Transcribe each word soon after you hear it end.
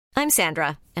I'm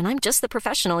Sandra, and I'm just the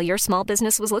professional your small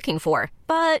business was looking for.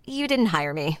 But you didn't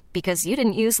hire me because you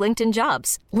didn't use LinkedIn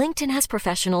Jobs. LinkedIn has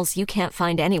professionals you can't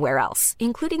find anywhere else,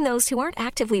 including those who aren't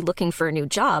actively looking for a new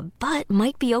job, but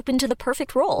might be open to the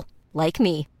perfect role, like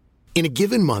me. In a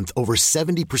given month, over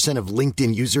 70% of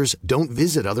LinkedIn users don't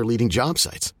visit other leading job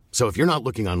sites. So if you're not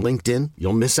looking on LinkedIn,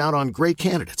 you'll miss out on great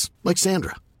candidates like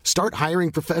Sandra. Start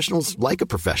hiring professionals like a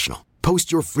professional.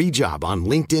 Post your free job on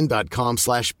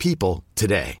linkedin.com/people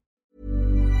today.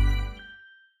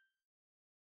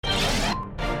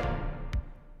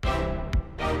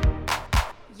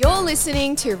 You're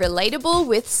listening to Relatable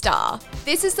with Star.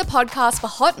 This is the podcast for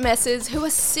hot messes who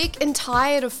are sick and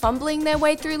tired of fumbling their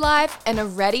way through life and are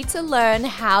ready to learn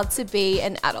how to be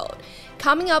an adult.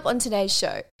 Coming up on today's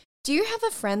show, do you have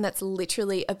a friend that's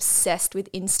literally obsessed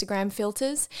with Instagram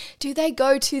filters? Do they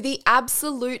go to the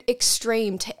absolute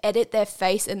extreme to edit their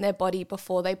face and their body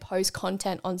before they post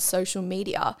content on social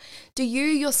media? Do you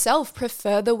yourself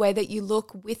prefer the way that you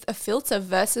look with a filter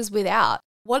versus without?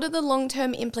 What are the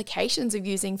long-term implications of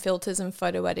using filters and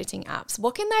photo editing apps?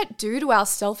 What can that do to our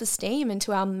self-esteem and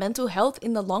to our mental health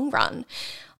in the long run?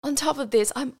 On top of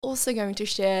this, I'm also going to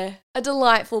share a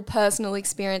delightful personal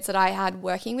experience that I had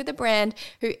working with a brand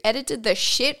who edited the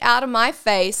shit out of my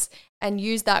face and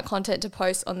used that content to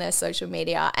post on their social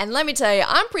media. And let me tell you,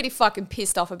 I'm pretty fucking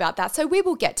pissed off about that, so we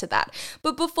will get to that.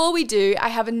 But before we do, I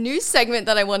have a new segment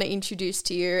that I want to introduce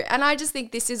to you, and I just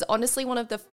think this is honestly one of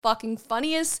the fucking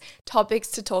funniest topics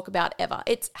to talk about ever.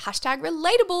 It's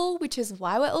 #relatable, which is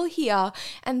why we're all here,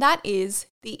 and that is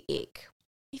the ick.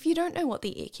 If you don't know what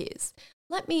the ick is,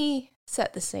 let me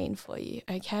set the scene for you,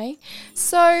 okay?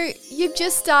 So you've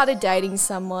just started dating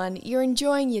someone, you're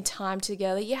enjoying your time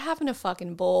together, you're having a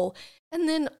fucking ball, and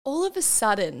then all of a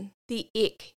sudden the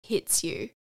ick hits you.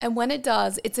 And when it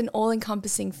does, it's an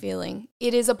all-encompassing feeling.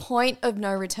 It is a point of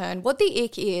no return. What the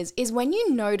ick is when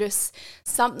you notice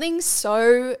something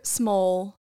so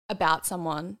small about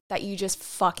someone that you just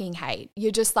fucking hate.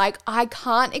 You're just like, I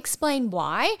can't explain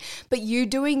why, but you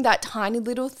doing that tiny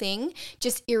little thing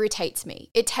just irritates me.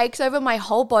 It takes over my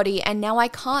whole body and now I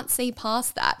can't see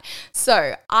past that.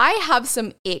 So I have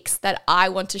some icks that I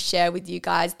want to share with you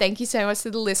guys. Thank you so much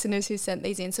to the listeners who sent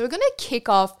these in. So we're going to kick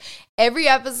off every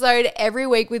episode, every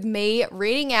week with me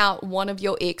reading out one of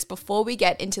your icks before we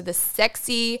get into the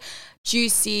sexy,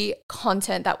 juicy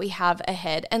content that we have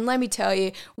ahead. And let me tell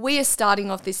you, we are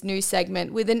starting off this new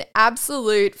segment with an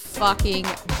absolute fucking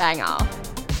banger.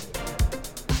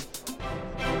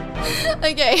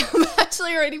 Okay, I'm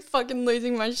actually already fucking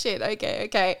losing my shit.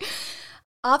 Okay.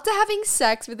 After having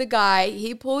sex with a guy,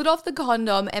 he pulled off the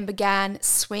condom and began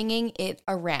swinging it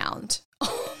around.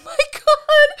 Oh my God.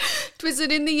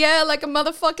 Twisted in the air like a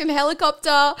motherfucking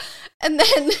helicopter. And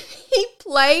then he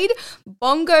played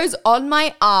bongos on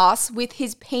my ass with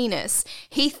his penis.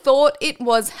 He thought it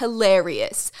was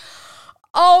hilarious.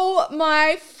 Oh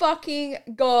my fucking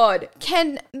God.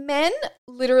 Can men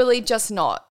literally just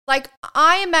not? Like,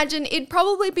 I imagine it'd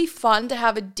probably be fun to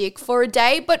have a dick for a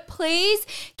day, but please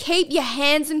keep your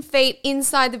hands and feet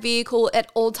inside the vehicle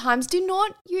at all times. Do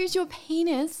not use your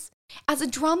penis as a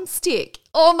drumstick.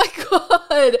 Oh my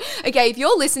God. Okay, if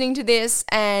you're listening to this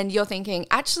and you're thinking,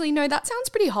 actually, no, that sounds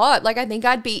pretty hot. Like, I think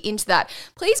I'd be into that.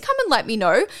 Please come and let me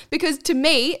know, because to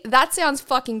me, that sounds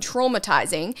fucking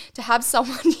traumatizing to have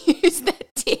someone use their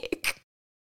dick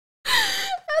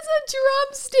as a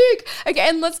drumstick. Okay,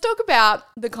 and let's talk about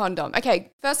the condom.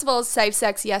 Okay, first of all, safe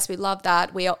sex. Yes, we love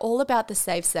that. We are all about the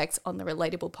safe sex on the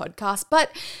Relatable podcast.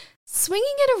 But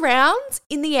swinging it around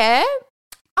in the air,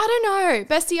 I don't know.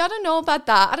 Bestie, I don't know about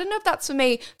that. I don't know if that's for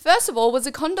me. First of all, was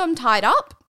a condom tied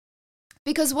up?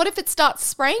 Because what if it starts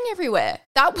spraying everywhere?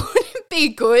 That wouldn't be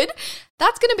good.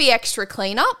 That's going to be extra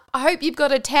cleanup. I hope you've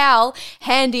got a towel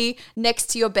handy next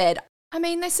to your bed. I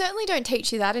mean, they certainly don't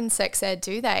teach you that in sex ed,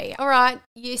 do they? All right,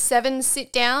 year 7,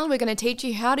 sit down. We're going to teach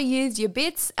you how to use your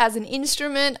bits as an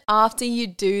instrument after you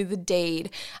do the deed.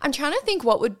 I'm trying to think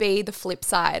what would be the flip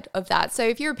side of that. So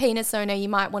if you're a penis owner, you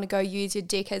might want to go use your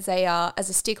dick as a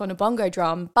stick on a bongo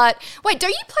drum. But wait,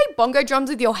 don't you play bongo drums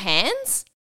with your hands?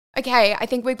 Okay, I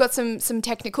think we've got some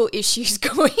technical issues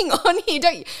going on here.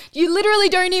 You literally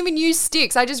don't even use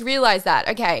sticks. I just realized that.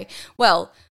 Okay,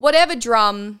 well, whatever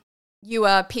drum you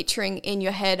are picturing in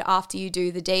your head after you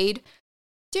do the deed,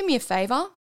 do me a favor.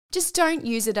 Just don't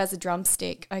use it as a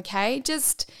drumstick, okay?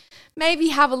 Just maybe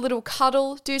have a little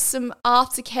cuddle, do some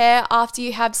aftercare after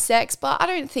you have sex, but I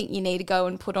don't think you need to go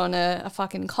and put on a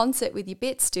fucking concert with your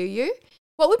bits, do you?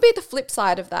 What would be the flip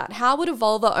side of that? How would a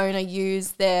vulva owner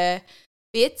use their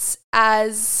bits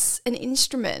as an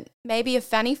instrument? Maybe a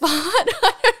fanny fart?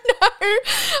 I don't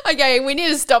know. Okay, we need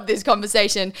to stop this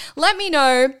conversation. Let me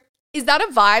know Is that a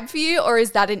vibe for you or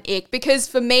is that an ick? Because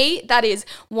for me, that is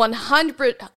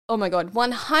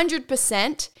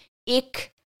 100%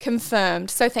 ick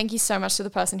confirmed. So thank you so much to the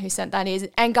person who sent that in.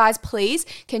 And guys, please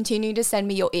continue to send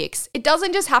me your icks. It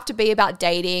doesn't just have to be about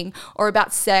dating or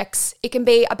about sex. It can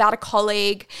be about a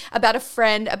colleague, about a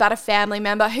friend, about a family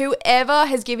member, whoever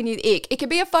has given you the ick. It could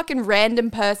be a fucking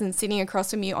random person sitting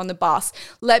across from you on the bus.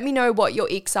 Let me know what your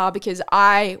icks are because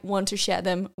I want to share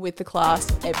them with the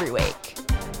class every week.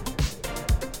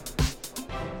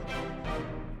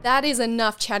 That is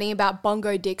enough chatting about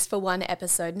bongo dicks for one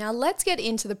episode. Now let's get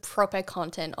into the proper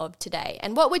content of today.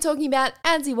 And what we're talking about,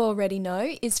 as you already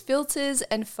know, is filters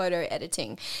and photo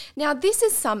editing. Now this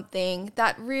is something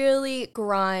that really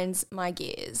grinds my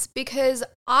gears because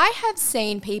I have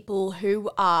seen people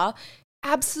who are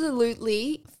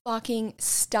absolutely fucking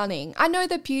stunning. I know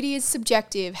that beauty is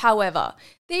subjective. However,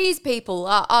 these people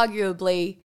are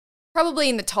arguably probably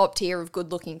in the top tier of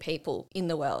good-looking people in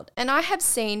the world. And I have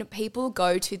seen people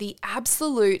go to the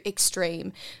absolute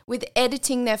extreme with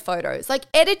editing their photos, like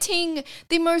editing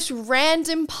the most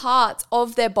random parts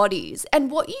of their bodies.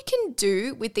 And what you can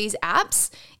do with these apps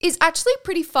is actually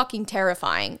pretty fucking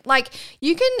terrifying. Like,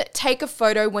 you can take a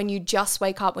photo when you just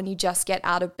wake up, when you just get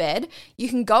out of bed. You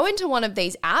can go into one of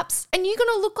these apps and you're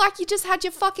gonna look like you just had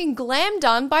your fucking glam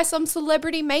done by some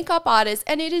celebrity makeup artist.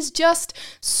 And it is just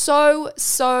so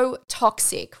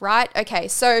toxic, right? Okay,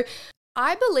 so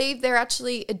I believe they're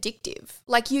actually addictive.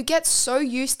 Like, you get so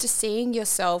used to seeing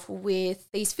yourself with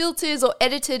these filters or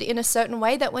edited in a certain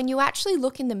way that when you actually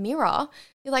look in the mirror,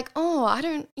 you're like, oh, I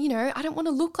don't want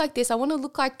to look like this. I want to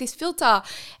look like this filter.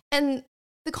 And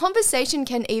the conversation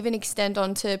can even extend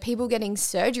on to people getting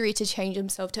surgery to change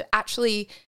themselves to actually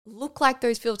look like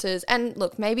those filters. And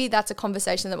look, maybe that's a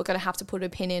conversation that we're going to have to put a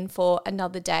pin in for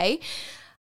another day.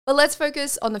 But let's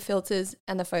focus on the filters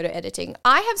and the photo editing.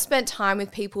 I have spent time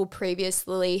with people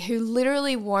previously who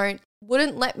literally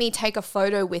wouldn't let me take a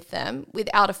photo with them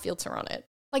without a filter on it.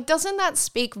 Like, doesn't that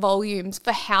speak volumes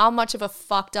for how much of a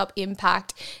fucked up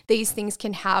impact these things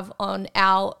can have on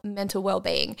our mental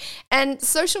well-being? And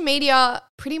social media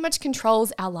pretty much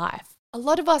controls our life. A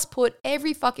lot of us put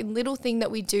every fucking little thing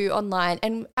that we do online.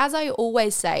 And as I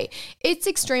always say, it's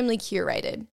extremely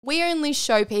curated. We only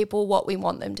show people what we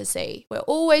want them to see. We're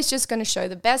always just going to show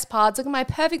the best parts. Look at my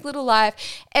perfect little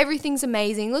life. Everything's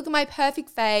amazing. Look at my perfect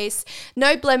face.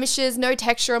 No blemishes, no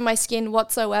texture on my skin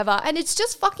whatsoever. And it's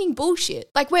just fucking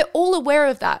bullshit. Like, we're all aware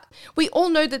of that. We all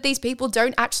know that these people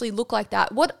don't actually look like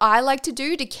that. What I like to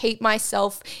do to keep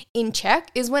myself in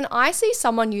check is when I see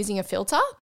someone using a filter,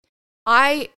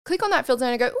 I click on that filter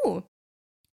and I go, ooh,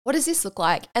 what does this look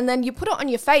like? And then you put it on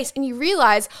your face and you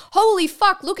realize, holy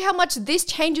fuck, look how much this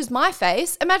changes my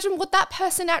face. Imagine what that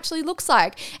person actually looks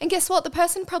like. And guess what? The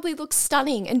person probably looks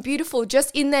stunning and beautiful just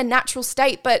in their natural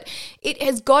state, but it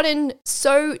has gotten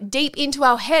so deep into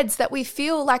our heads that we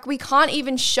feel like we can't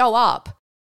even show up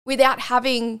without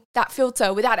having that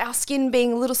filter, without our skin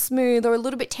being a little smooth or a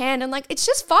little bit tan. And like, it's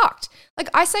just fucked. Like,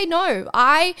 I say no.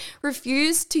 I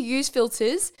refuse to use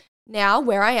filters now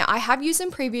where I am. I have used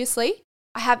them previously.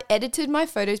 I have edited my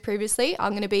photos previously.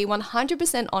 I'm going to be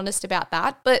 100% honest about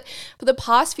that. But for the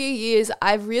past few years,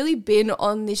 I've really been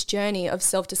on this journey of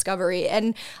self-discovery,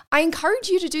 and I encourage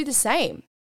you to do the same.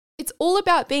 It's all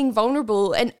about being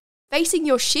vulnerable and facing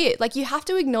your shit. Like, you have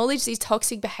to acknowledge these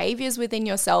toxic behaviors within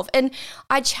yourself. And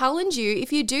I challenge you,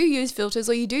 if you do use filters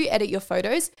or you do edit your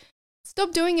photos,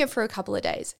 stop doing it for a couple of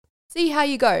days. See how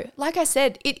you go. Like I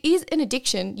said, it is an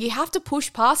addiction. You have to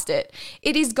push past it.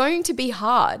 It is going to be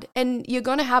hard. And you're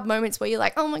going to have moments where you're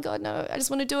like, oh my God, no, I just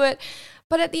want to do it.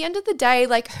 But at the end of the day,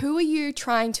 like, who are you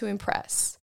trying to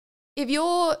impress? If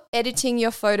you're editing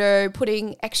your photo,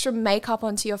 putting extra makeup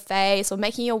onto your face or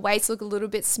making your waist look a little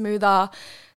bit smoother,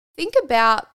 think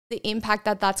about the impact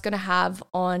that that's going to have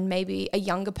on maybe a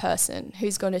younger person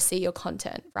who's going to see your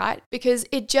content, right? Because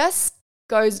it just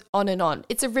goes on and on.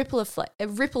 It's a ripple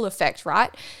effect,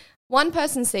 right? One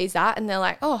person sees that and they're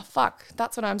like, oh, fuck,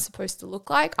 that's what I'm supposed to look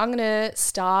like. I'm going to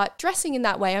start dressing in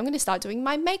that way. I'm going to start doing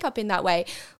my makeup in that way.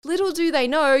 Little do they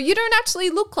know, you don't actually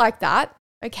look like that,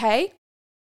 okay?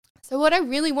 So what I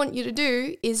really want you to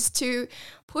do is to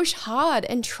push hard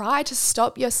and try to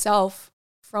stop yourself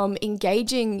from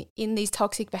engaging in these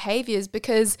toxic behaviors,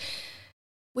 because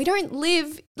we don't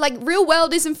live, like, real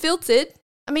world isn't filtered.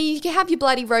 I mean, you can have your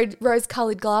bloody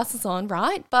rose-colored glasses on,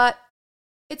 right? But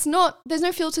it's not, there's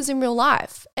no filters in real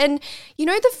life. And you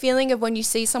know the feeling of when you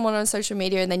see someone on social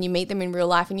media and then you meet them in real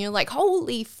life and you're like,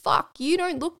 holy fuck, you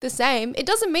don't look the same. It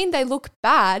doesn't mean they look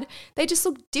bad. They just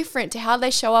look different to how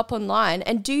they show up online.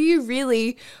 And do you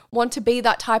really want to be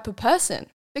that type of person?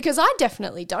 Because I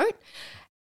definitely don't.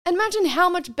 And imagine how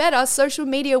much better social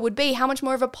media would be, how much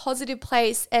more of a positive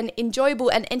place and enjoyable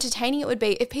and entertaining it would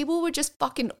be if people were just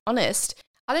fucking honest.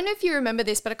 I don't know if you remember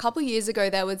this, but a couple years ago,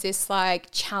 there was this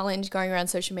like challenge going around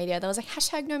social media. There was like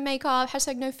hashtag no makeup,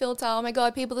 hashtag no filter. Oh my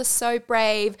God, people are so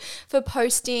brave for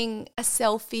posting a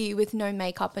selfie with no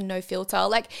makeup and no filter.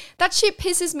 Like that shit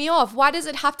pisses me off. Why does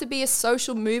it have to be a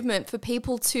social movement for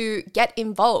people to get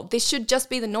involved? This should just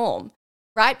be the norm.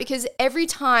 Right? Because every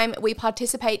time we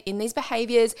participate in these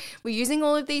behaviors, we're using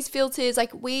all of these filters,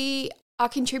 like we are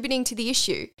contributing to the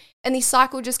issue. And the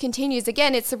cycle just continues.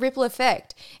 Again, it's a ripple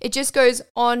effect. It just goes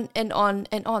on and on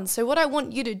and on. So what I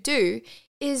want you to do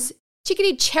is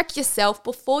chickadee check yourself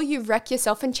before you wreck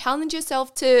yourself and challenge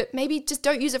yourself to maybe just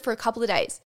don't use it for a couple of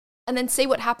days and then see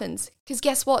what happens. Because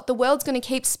guess what? The world's going to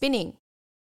keep spinning.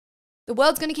 The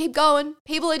world's going to keep going.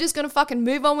 People are just going to fucking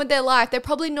move on with their life. They're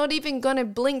probably not even going to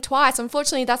blink twice.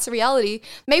 Unfortunately, that's the reality.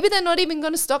 Maybe they're not even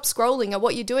going to stop scrolling at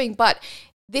what you're doing, but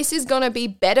this is going to be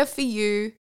better for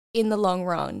you in the long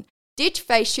run. Ditch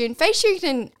Facetune. Facetune you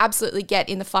can absolutely get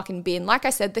in the fucking bin. Like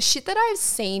I said, the shit that I've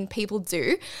seen people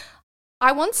do.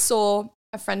 I once saw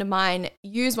a friend of mine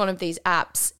use one of these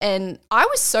apps and I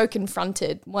was so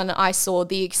confronted when I saw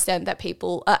the extent that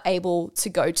people are able to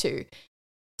go to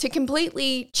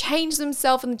completely change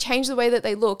themselves and change the way that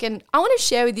they look. And I want to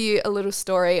share with you a little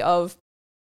story of,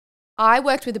 I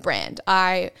worked with a brand.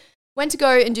 I went to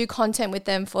go and do content with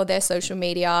them for their social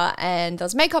media, and there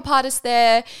was a makeup artist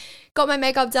there, got my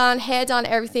makeup done, hair done,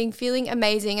 everything, feeling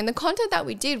amazing. And the content that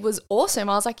we did was awesome.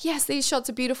 I was like, yes, these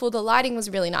shots are beautiful. The lighting was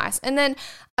really nice. And then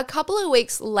a couple of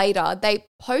weeks later, they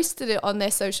posted it on their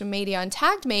social media and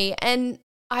tagged me, and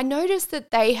I noticed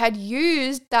that they had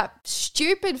used that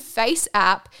stupid face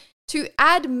app to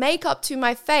add makeup to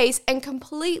my face and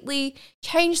completely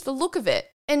change the look of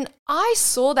it. And I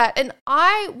saw that and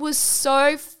I was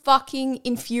so fucking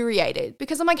infuriated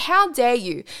because I'm like, how dare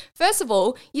you? First of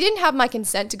all, you didn't have my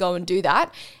consent to go and do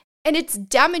that. And it's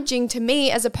damaging to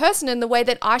me as a person, and the way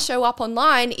that I show up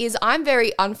online is I'm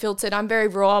very unfiltered, I'm very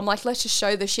raw, I'm like, let's just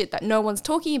show the shit that no one's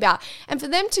talking about. And for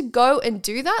them to go and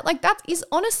do that, like that is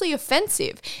honestly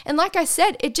offensive. And like I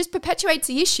said, it just perpetuates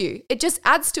the issue. It just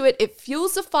adds to it. It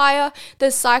fuels the fire. The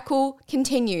cycle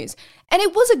continues. And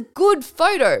it was a good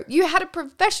photo. You had a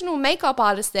professional makeup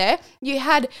artist there. You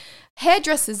had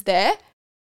hairdressers there.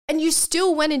 And you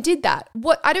still went and did that.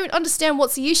 I don't understand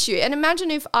what's the issue. And imagine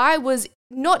if I was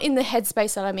not in the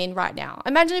headspace that I'm in right now.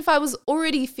 Imagine if I was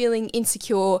already feeling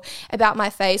insecure about my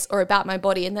face or about my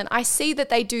body, and then I see that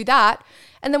they do that,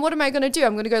 and then what am I going to do?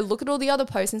 I'm going to go look at all the other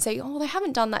posts and say, oh, they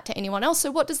haven't done that to anyone else,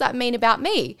 so what does that mean about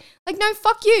me? Like, no,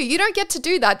 fuck you. You don't get to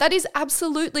do that. That is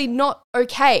absolutely not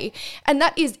okay. And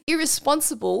that is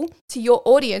irresponsible to your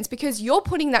audience, because you're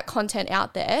putting that content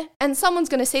out there and someone's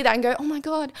going to see that and go, oh my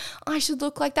God, I should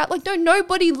look like that. Like, no,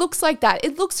 nobody looks like that.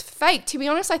 It looks fake. To be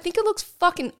honest, I think it looks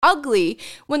fucking ugly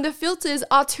when the filters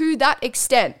are to that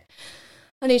extent.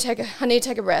 I need to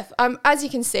take a breath. As you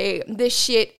can see, this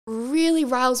shit really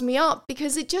riles me up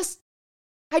because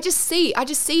I just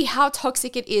see how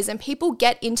toxic it is, and people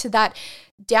get into that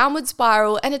downward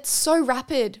spiral, and it's so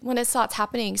rapid when it starts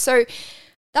happening. So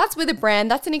that's with a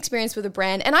brand. That's an experience with a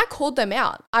brand. And I called them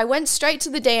out. I went straight to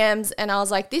the DMs and I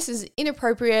was like, this is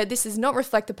inappropriate. This does not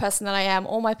reflect the person that I am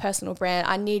or my personal brand.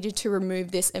 I needed to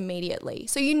remove this immediately.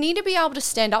 So you need to be able to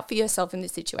stand up for yourself in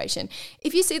this situation.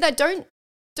 If you see that, don't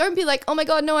be like, oh my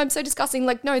God, no, I'm so disgusting.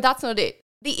 Like, no, that's not it.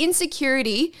 The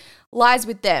insecurity lies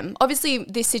with them. Obviously,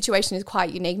 this situation is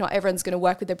quite unique. Not everyone's going to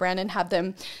work with a brand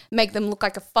and make them look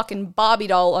like a fucking Barbie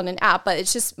doll on an app, but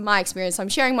it's just my experience. I'm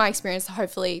sharing my experience. So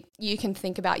hopefully you can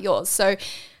think about yours. So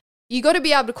you got to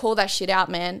be able to call that shit out,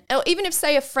 man. Or even if,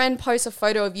 say, a friend posts a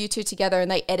photo of you two together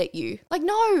and they edit you. Like,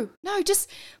 no, just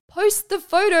post the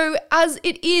photo as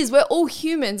it is. We're all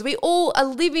humans. We all are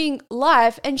living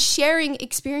life and sharing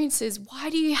experiences. Why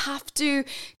do you have to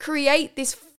create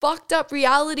this fucked up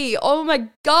reality? Oh my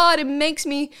God, it makes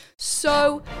me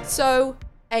so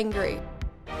angry.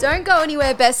 Don't go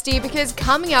anywhere, bestie, because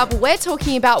coming up, we're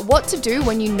talking about what to do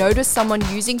when you notice someone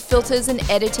using filters and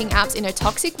editing apps in a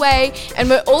toxic way. And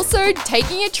we're also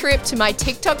taking a trip to my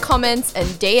TikTok comments and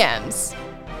DMs.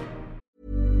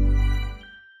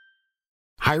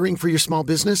 Hiring for your small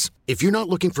business? If you're not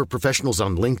looking for professionals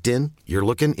on LinkedIn, you're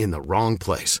looking in the wrong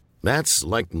place. That's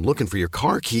like looking for your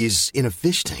car keys in a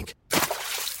fish tank.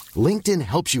 LinkedIn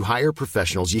helps you hire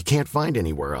professionals you can't find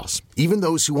anywhere else, even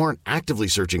those who aren't actively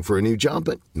searching for a new job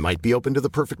but might be open to the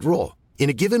perfect role. In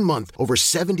a given month, over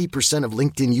 70% of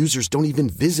LinkedIn users don't even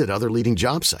visit other leading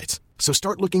job sites. So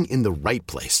start looking in the right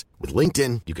place. With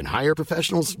LinkedIn, you can hire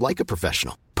professionals like a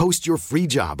professional. Post your free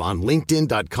job on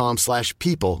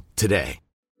linkedin.com/people today.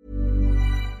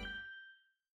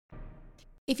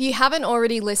 If you haven't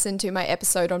already listened to my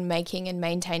episode on making and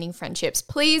maintaining friendships,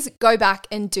 please go back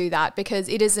and do that because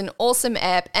it is an awesome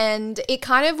ep and it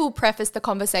kind of will preface the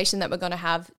conversation that we're going to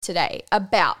have today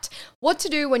about what to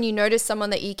do when you notice someone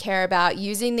that you care about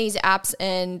using these apps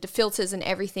and filters and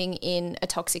everything in a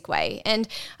toxic way. And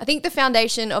I think the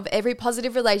foundation of every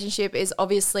positive relationship is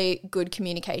obviously good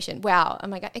communication. Wow. Oh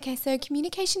my God. Okay, so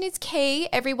communication is key,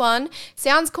 everyone.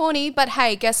 Sounds corny, but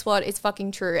hey, guess what? It's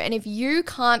fucking true. And if you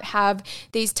can't have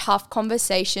these tough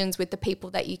conversations with the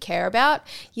people that you care about,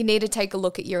 you need to take a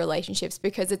look at your relationships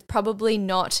because it's probably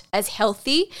not as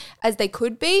healthy as they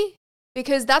could be,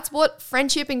 because that's what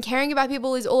friendship and caring about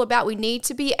people is all about. We need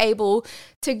to be able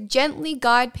to gently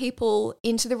guide people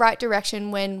into the right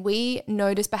direction when we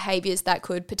notice behaviors that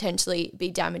could potentially be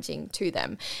damaging to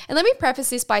them. And let me preface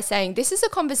this by saying this is a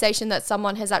conversation that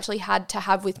someone has actually had to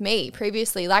have with me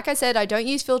previously. Like I said, I don't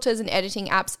use filters and editing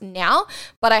apps now,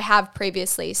 but I have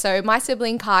previously. So my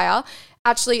sibling Kaya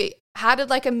actually had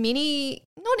like a mini,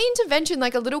 not intervention,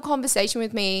 like a little conversation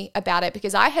with me about it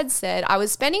because I had said I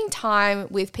was spending time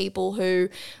with people who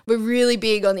were really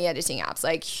big on the editing apps,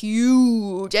 like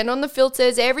huge, and on the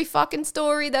filters. Every fucking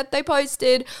story that they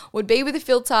posted would be with a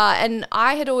filter, and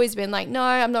I had always been like, no,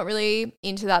 I'm not really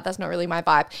into that. That's not really my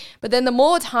vibe. But then the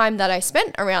more time that I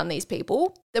spent around these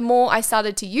people, the more I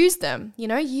started to use them. You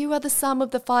know, you are the sum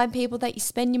of the 5 people that you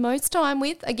spend your most time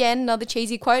with. Again, another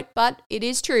cheesy quote, but it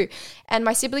is true. And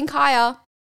my sibling Kaya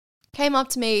came up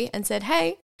to me and said,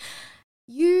 hey,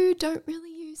 you don't really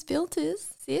use filters,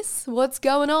 sis. What's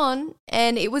going on?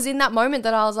 And it was in that moment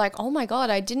that I was like, oh my God,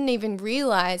 I didn't even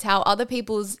realize how other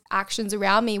people's actions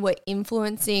around me were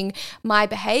influencing my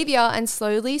behavior and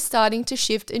slowly starting to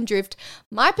shift and drift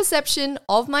my perception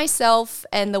of myself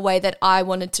and the way that I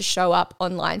wanted to show up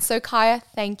online. So Kaya,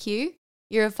 thank you.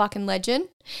 You're a fucking legend.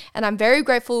 And I'm very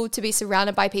grateful to be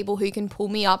surrounded by people who can pull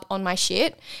me up on my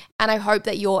shit. And I hope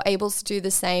that you're able to do the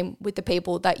same with the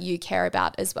people that you care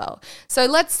about as well. So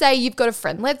let's say you've got a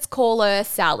friend. Let's call her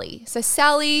Sally. So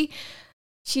Sally,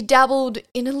 she dabbled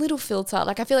in a little filter.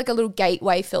 Like I feel like a little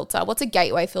gateway filter. What's a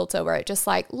gateway filter? Where it just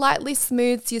like lightly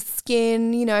smooths your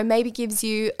skin, you know, maybe gives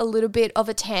you a little bit of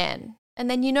a tan. And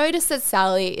then you notice that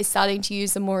Sally is starting to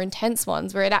use the more intense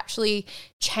ones where it actually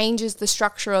changes the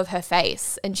structure of her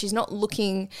face and she's not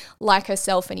looking like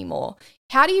herself anymore.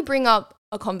 How do you bring up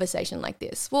a conversation like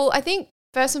this? Well, I think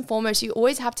first and foremost, you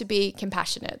always have to be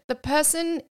compassionate. The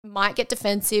person might get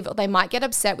defensive or they might get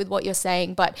upset with what you're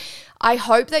saying, but I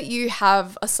hope that you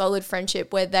have a solid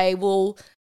friendship where they will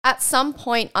at some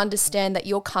point understand that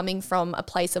you're coming from a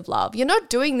place of love. You're not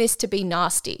doing this to be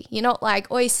nasty. You're not like,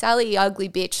 oi, Sally, you ugly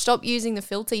bitch, stop using the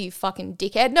filter, you fucking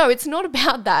dickhead. No, it's not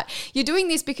about that. You're doing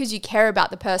this because you care about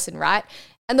the person, right?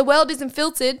 And the world isn't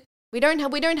filtered. We don't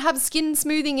have skin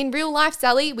smoothing in real life,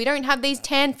 Sally. We don't have these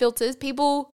tan filters.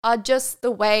 People are just the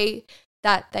way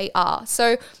that they are.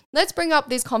 So let's bring up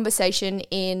this conversation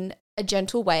in a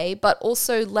gentle way, but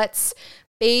also let's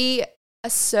be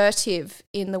assertive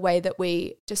in the way that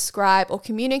we describe or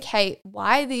communicate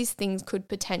why these things could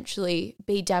potentially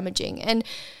be damaging. And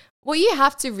what you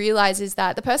have to realize is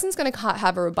that the person's going to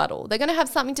have a rebuttal. They're going to have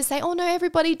something to say, oh no,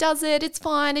 everybody does it. It's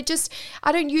fine.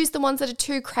 I don't use the ones that are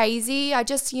too crazy. I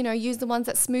just, use the ones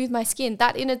that smooth my skin.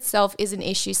 That in itself is an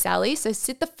issue, Sally. So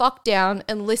sit the fuck down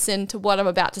and listen to what I'm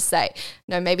about to say.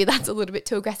 No, maybe that's a little bit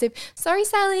too aggressive. Sorry,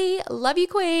 Sally. Love you,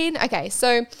 queen. Okay,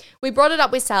 so we brought it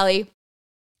up with Sally.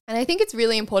 And I think it's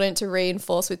really important to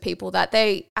reinforce with people that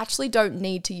they actually don't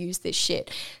need to use this shit.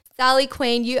 Sally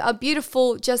Queen, you are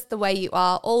beautiful just the way you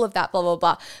are, all of that, blah, blah,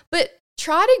 blah. But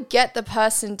try to get the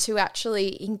person to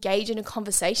actually engage in a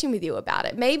conversation with you about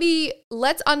it. Maybe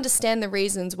let's understand the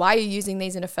reasons why you're using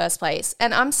these in the first place.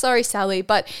 And I'm sorry, Sally,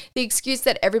 but the excuse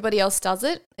that everybody else does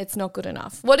it, it's not good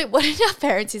enough. What did our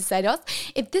parents used to say to us?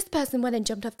 If this person went and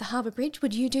jumped off the harbour bridge,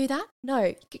 would you do that?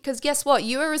 No, because guess what?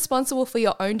 You are responsible for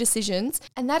your own decisions,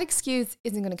 and that excuse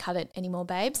isn't going to cut it anymore,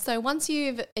 babe. So once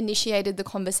you've initiated the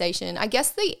conversation, I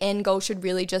guess the end goal should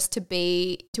really just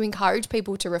to encourage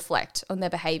people to reflect on their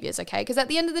behaviours, okay? Because at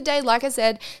the end of the day, like I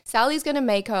said, Sally's going to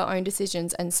make her own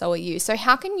decisions and so are you. So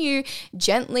how can you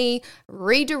gently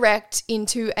redirect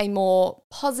into a more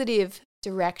positive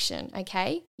direction,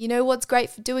 okay? You know what's great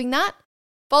for doing that?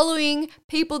 Following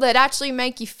people that actually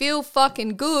make you feel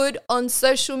fucking good on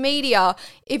social media.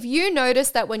 If you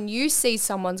notice that when you see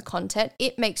someone's content,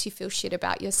 it makes you feel shit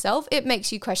about yourself, it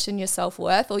makes you question your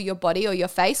self-worth or your body or your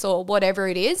face or whatever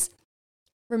it is,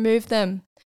 remove them.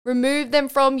 Remove them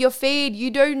from your feed. You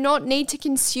do not need to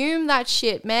consume that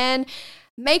shit, man.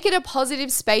 Make it a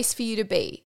positive space for you to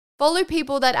be. Follow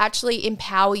people that actually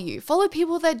empower you. Follow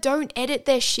people that don't edit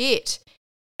their shit.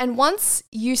 And once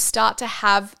you start to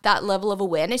have that level of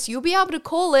awareness, you'll be able to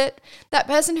call it. That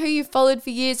person who you followed for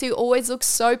years who always looks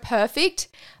so perfect,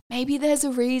 maybe there's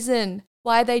a reason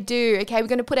why they do. Okay, we're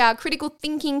going to put our critical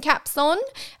thinking caps on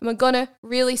and we're going to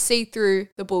really see through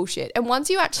the bullshit. And once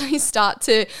you actually start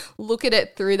to look at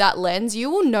it through that lens,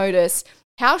 you will notice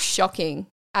how shocking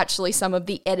actually some of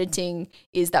the editing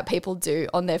is that people do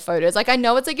on their photos. Like, I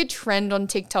know it's like a trend on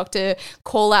TikTok to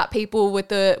call out people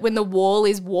with when the wall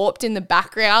is warped in the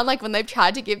background, like when they've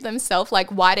tried to give themselves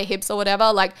like wider hips or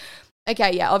whatever. Like,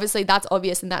 okay, yeah, obviously that's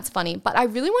obvious and that's funny, but I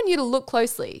really want you to look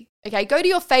closely. Okay, go to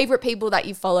your favorite people that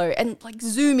you follow and like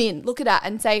zoom in, look at that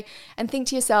and say, and think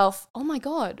to yourself, oh my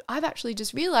God, I've actually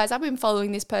just realized I've been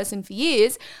following this person for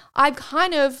years. I've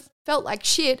kind of felt like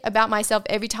shit about myself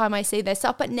every time I see their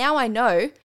stuff, but now I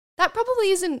know that probably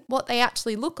isn't what they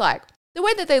actually look like. The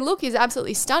way that they look is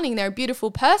absolutely stunning. They're a beautiful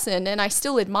person and I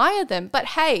still admire them. But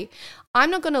hey,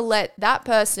 I'm not going to let that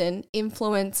person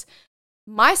influence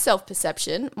my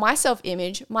self-perception, my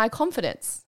self-image, my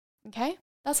confidence. Okay?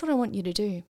 That's what I want you to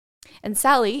do. And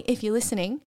Sally, if you're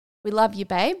listening, we love you,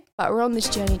 babe, but we're on this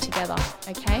journey together.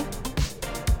 Okay?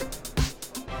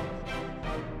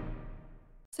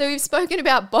 So we've spoken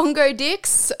about bongo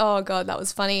dicks. Oh God, that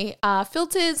was funny.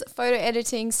 Filters, photo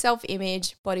editing,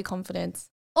 self-image, body confidence,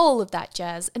 all of that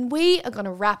jazz. And we are going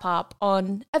to wrap up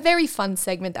on a very fun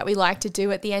segment that we like to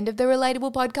do at the end of the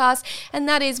Relatable podcast. And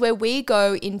that is where we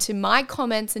go into my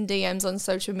comments and DMs on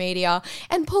social media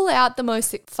and pull out the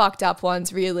most fucked up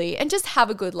ones really and just have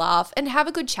a good laugh and have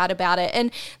a good chat about it.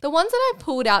 And the ones that I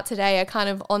pulled out today are kind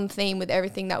of on theme with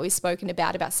everything that we've spoken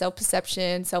about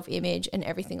self-perception, self-image and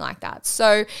everything like that.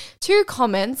 So 2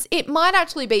 comments, it might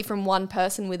actually be from one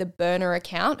person with a burner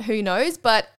account, who knows,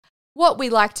 but what we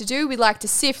like to do, we like to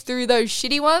sift through those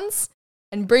shitty ones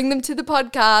and bring them to the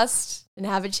podcast and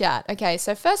have a chat. Okay,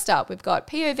 so first up, we've got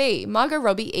POV, Margot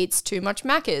Robbie eats too much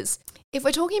Maccas. If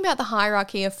we're talking about the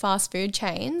hierarchy of fast food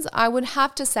chains, I would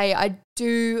have to say I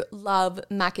do love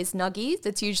Macca's Nuggies.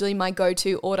 That's usually my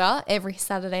go-to order every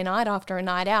Saturday night after a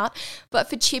night out. But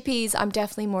for chippies, I'm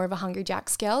definitely more of a Hungry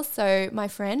Jack's girl. So my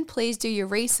friend, please do your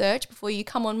research before you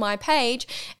come on my page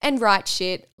and write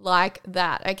shit like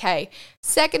that. Okay,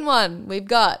 second one we've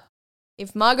got,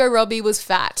 if Margot Robbie was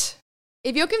fat.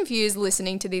 If you're confused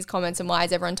listening to these comments and why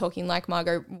is everyone talking about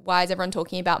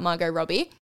Margot Robbie?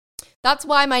 That's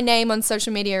why my name on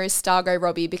social media is Stargo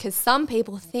Robbie, because some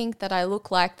people think that I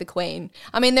look like the Queen.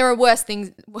 I mean, there are worse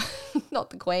things, not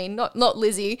the Queen, not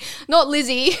Lizzie,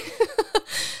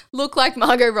 look like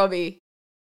Margot Robbie.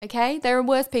 Okay, there are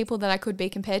worse people that I could be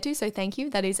compared to, so thank you.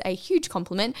 That is a huge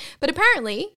compliment. But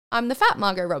apparently, I'm the fat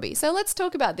Margot Robbie. So let's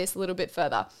talk about this a little bit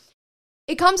further.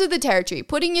 It comes with the territory.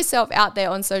 Putting yourself out there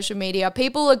on social media,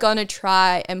 people are going to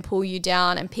try and pull you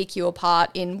down and pick you apart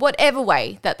in whatever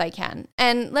way that they can.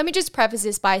 And let me just preface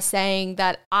this by saying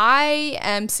that I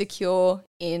am secure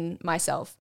in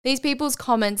myself. These people's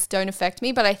comments don't affect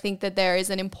me, but I think that there is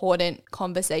an important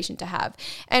conversation to have.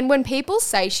 And when people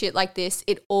say shit like this,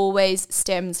 it always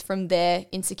stems from their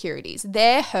insecurities.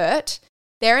 They're hurt.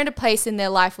 They're in a place in their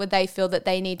life where they feel that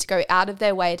they need to go out of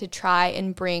their way to try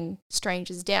and bring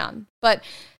strangers down. But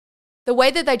the way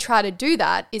that they try to do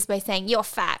that is by saying, you're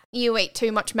fat, you eat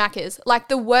too much Maccas. Like,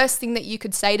 the worst thing that you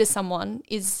could say to someone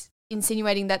is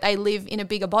insinuating that they live in a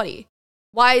bigger body.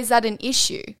 Why is that an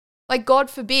issue? Like,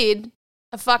 God forbid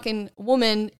a fucking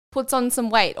woman puts on some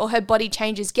weight or her body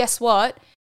changes. Guess what?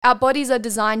 Our bodies are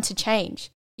designed to change.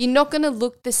 You're not going to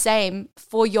look the same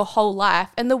for your whole life.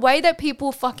 And the way that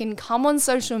people fucking come on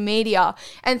social media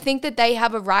and think that they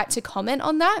have a right to comment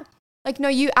on that, like, no,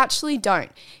 you actually don't.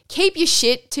 Keep your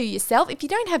shit to yourself. If you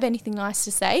don't have anything nice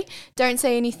to say, don't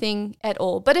say anything at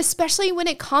all. But especially when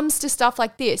it comes to stuff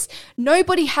like this,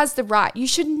 nobody has the right. You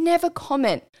should never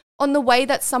comment on the way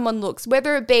that someone looks,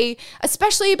 whether it be,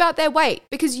 especially about their weight,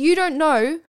 because you don't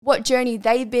know what journey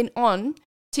they've been on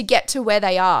to get to where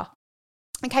they are.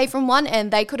 Okay, from one end,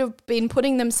 they could have been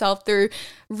putting themselves through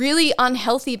really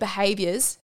unhealthy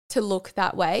behaviors to look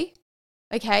that way.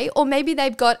 Okay, or maybe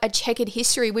they've got a checkered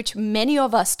history, which many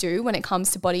of us do when it comes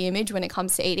to body image, when it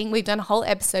comes to eating. We've done a whole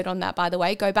episode on that, by the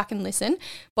way. Go back and listen.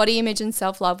 Body image and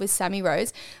self-love with Sammy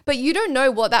Rose. But you don't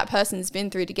know what that person's been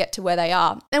through to get to where they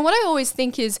are. And what I always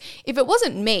think is, if it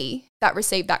wasn't me that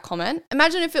received that comment,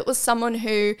 imagine if it was someone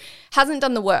who hasn't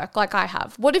done the work like I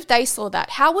have. What if they saw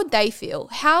that? How would they feel?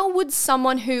 How would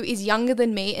someone who is younger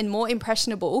than me and more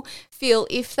impressionable feel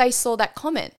if they saw that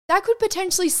comment? That could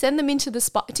potentially send them into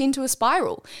a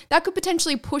spiral. That could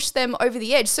potentially push them over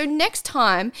the edge. So next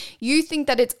time you think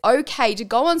that it's okay to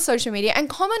go on social media and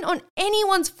comment on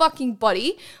anyone's fucking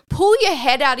body, pull your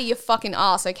head out of your fucking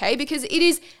ass, okay? Because it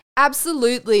is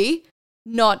absolutely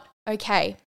not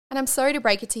okay. And I'm sorry to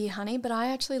break it to you, honey, but I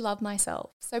actually love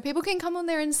myself. So people can come on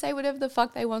there and say whatever the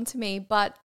fuck they want to me,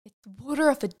 but it's water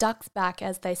off a duck's back,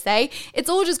 as they say. It's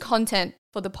all just content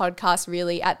for the podcast,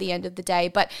 really, at the end of the day.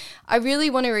 But I really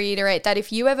want to reiterate that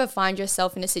if you ever find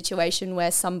yourself in a situation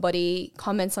where somebody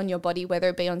comments on your body, whether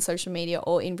it be on social media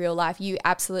or in real life, you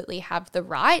absolutely have the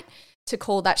right to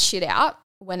call that shit out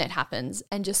when it happens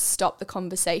and just stop the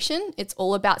conversation. It's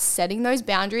all about setting those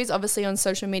boundaries. Obviously on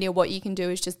social media, what you can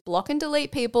do is just block and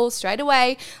delete people straight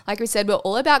away. Like we said, we're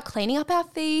all about cleaning up our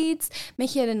feeds,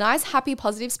 making it a nice, happy,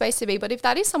 positive space to be. But if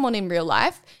that is someone in real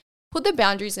life, put the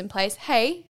boundaries in place.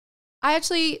 Hey, I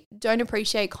actually don't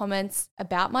appreciate comments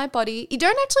about my body. You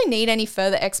don't actually need any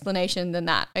further explanation than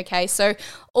that, okay? So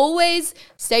always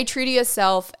stay true to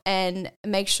yourself and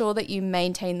make sure that you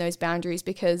maintain those boundaries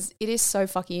because it is so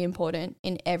fucking important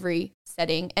in every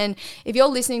setting. And if you're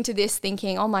listening to this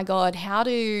thinking, oh my God, how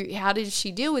did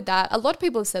she deal with that? A lot of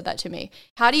people have said that to me.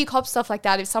 How do you cop stuff like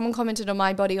that? If someone commented on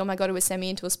my body, oh my God, it would send me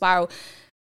into a spiral.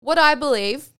 What I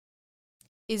believe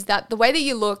is that the way that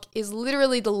you look is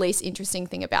literally the least interesting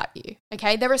thing about you,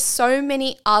 okay? There are so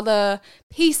many other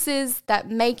pieces that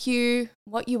make you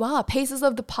what you are, pieces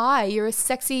of the pie. You're a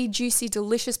sexy, juicy,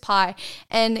 delicious pie,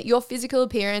 and your physical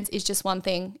appearance is just one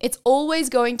thing. It's always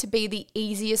going to be the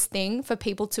easiest thing for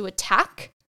people to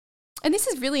attack. And this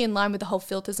is really in line with the whole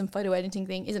filters and photo editing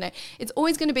thing, isn't it? It's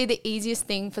always going to be the easiest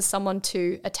thing for someone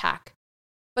to attack.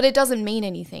 But it doesn't mean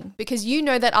anything because you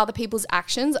know that other people's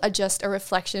actions are just a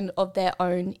reflection of their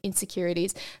own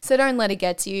insecurities. So don't let it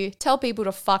get to you. Tell people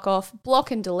to fuck off,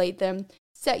 block and delete them,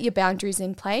 set your boundaries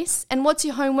in place. And what's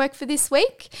your homework for this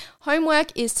week?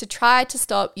 Homework is to try to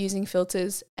stop using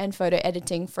filters and photo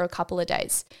editing for a couple of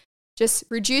days. Just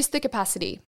reduce the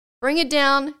capacity, bring it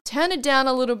down, turn it down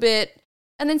a little bit,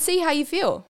 and then see how you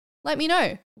feel. Let me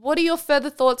know. What are your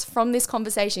further thoughts from this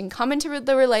conversation? Come into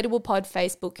the Relatable Pod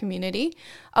Facebook community.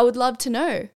 I would love to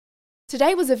know.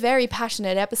 Today was a very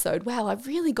passionate episode. Wow, I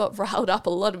really got riled up a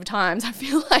lot of times. I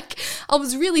feel like I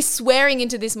was really swearing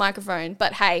into this microphone.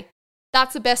 But hey,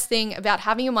 that's the best thing about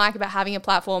having a mic, about having a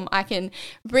platform. I can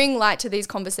bring light to these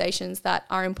conversations that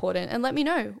are important and let me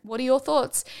know. What are your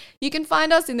thoughts? You can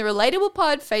find us in the Relatable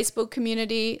Pod Facebook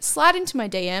community. Slide into my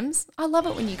DMs. I love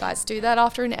it when you guys do that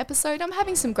after an episode. I'm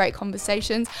having some great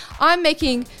conversations. I'm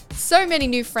making so many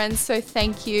new friends, so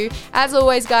thank you. As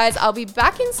always, guys, I'll be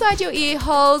back inside your ear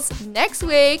holes next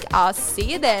week. I'll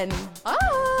see you then. Bye.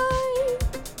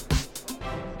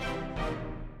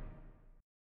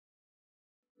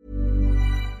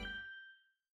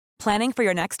 Planning for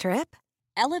your next trip?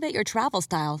 Elevate your travel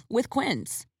style with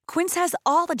Quince. Quince has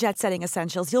all the jet-setting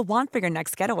essentials you'll want for your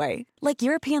next getaway, like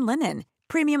European linen,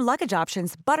 premium luggage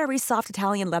options, buttery soft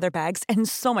Italian leather bags, and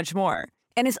so much more.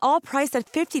 And is all priced at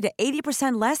 50 to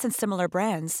 80% less than similar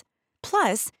brands.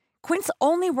 Plus, Quince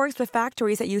only works with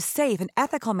factories that use safe and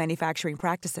ethical manufacturing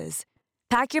practices.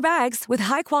 Pack your bags with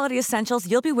high-quality essentials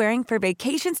you'll be wearing for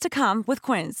vacations to come with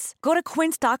Quince. Go to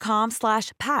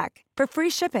quince.com/pack for free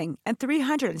shipping and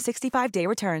 365-day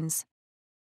returns.